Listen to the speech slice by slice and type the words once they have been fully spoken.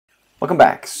Welcome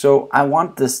back. So I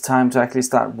want this time to actually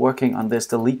start working on this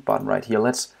delete button right here.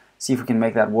 Let's see if we can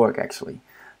make that work actually.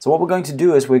 So what we're going to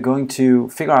do is we're going to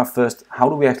figure out first how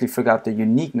do we actually figure out the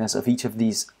uniqueness of each of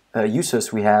these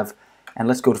users we have, and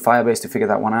let's go to Firebase to figure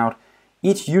that one out.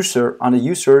 Each user on the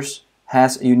users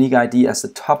has a unique ID as the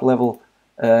top level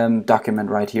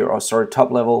document right here, or sorry, top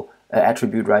level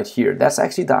attribute right here. That's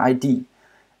actually the ID,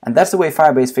 and that's the way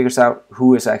Firebase figures out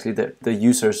who is actually the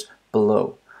users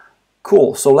below.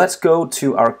 Cool, so let's go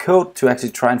to our code to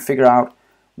actually try and figure out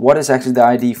what is actually the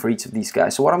ID for each of these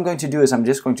guys. So what I'm going to do is I'm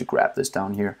just going to grab this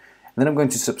down here, and then I'm going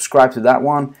to subscribe to that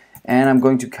one, and I'm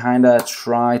going to kind of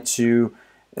try to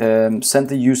send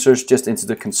the users just into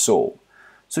the console.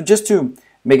 So just to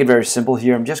make it very simple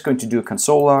here, I'm just going to do a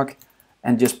console log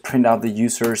and just print out the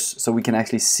users so we can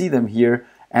actually see them here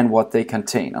and what they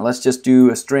contain. Now let's just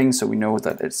do a string so we know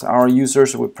that it's our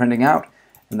users, so we're printing out,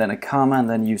 and then a comma, and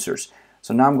then users.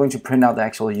 So now I'm going to print out the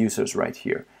actual users right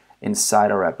here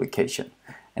inside our application.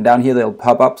 And down here they'll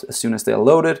pop up as soon as they're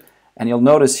loaded, and you'll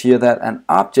notice here that an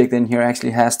object in here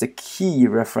actually has the key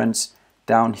reference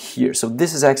down here. So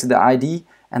this is actually the ID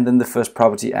and then the first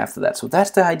property after that. So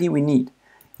that's the ID we need.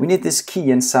 We need this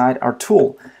key inside our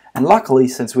tool. And luckily,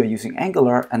 since we're using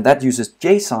Angular and that uses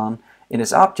JSON in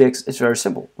its objects, it's very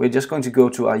simple. We're just going to go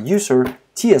to our user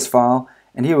TS file,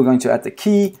 and here we're going to add the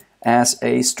key as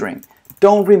a string.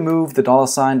 Don't remove the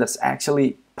 $, that's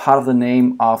actually part of the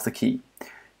name of the key.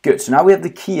 Good, so now we have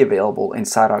the key available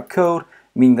inside our code,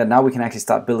 meaning that now we can actually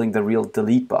start building the real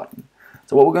delete button.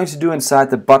 So what we're going to do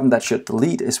inside the button that should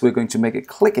delete is we're going to make a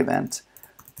click event,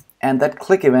 and that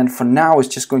click event for now is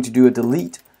just going to do a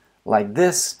delete like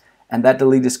this, and that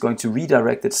delete is going to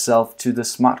redirect itself to the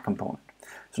smart component.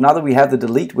 So now that we have the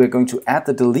delete, we're going to add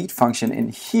the delete function in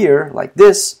here like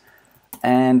this,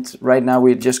 and right now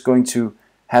we're just going to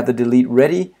have the delete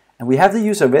ready, and we have the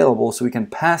user available, so we can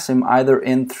pass him either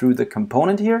in through the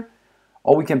component here,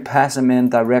 or we can pass him in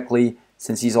directly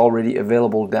since he's already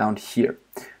available down here.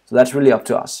 So that's really up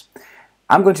to us.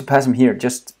 I'm going to pass him here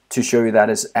just to show you that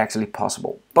is actually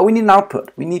possible. But we need an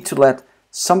output. We need to let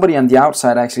somebody on the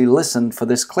outside actually listen for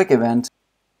this click event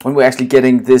when we're actually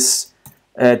getting this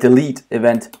delete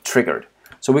event triggered.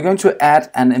 So we're going to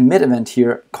add an emit event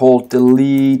here called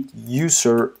delete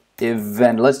user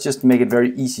event. Let's just make it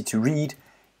very easy to read.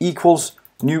 Equals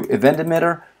new event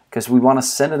emitter, because we want to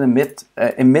send an emit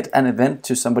an event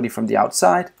to somebody from the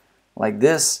outside like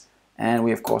this, and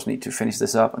we of course need to finish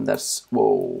this up, and that's,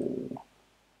 whoa,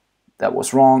 that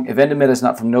was wrong. Event emitter is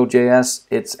not from Node.js,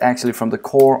 it's actually from the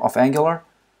core of Angular.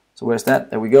 So where's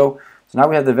that? There we go. So now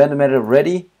we have the event emitter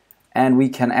ready, and we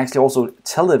can actually also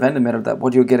tell the event emitter that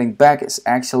what you're getting back is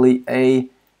actually a,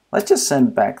 let's just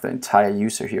send back the entire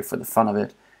user here for the fun of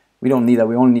it. We don't need that,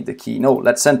 we only need the key. No,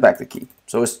 let's send back the key.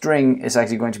 So a string is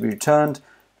actually going to be returned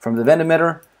from the event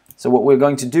emitter. So what we're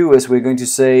going to do is we're going to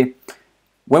say,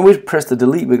 when we press the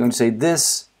delete, we're going to say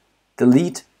this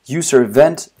delete user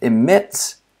event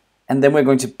emit, and then we're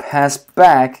going to pass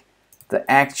back the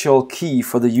actual key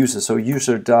for the user. So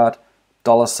user dot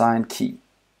 $key.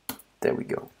 There we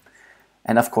go.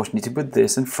 And of course, need to put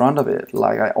this in front of it,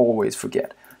 like I always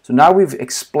forget. So now we've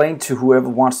explained to whoever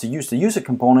wants to use the user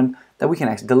component that we can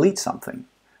actually delete something,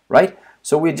 right?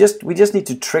 So we just need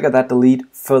to trigger that delete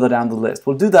further down the list.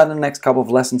 We'll do that in the next couple of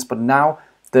lessons, but now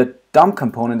the DOM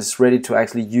component is ready to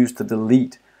actually use the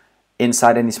delete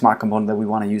inside any smart component that we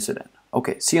want to use it in.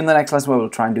 Okay, see you in the next lesson where we'll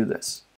try and do this.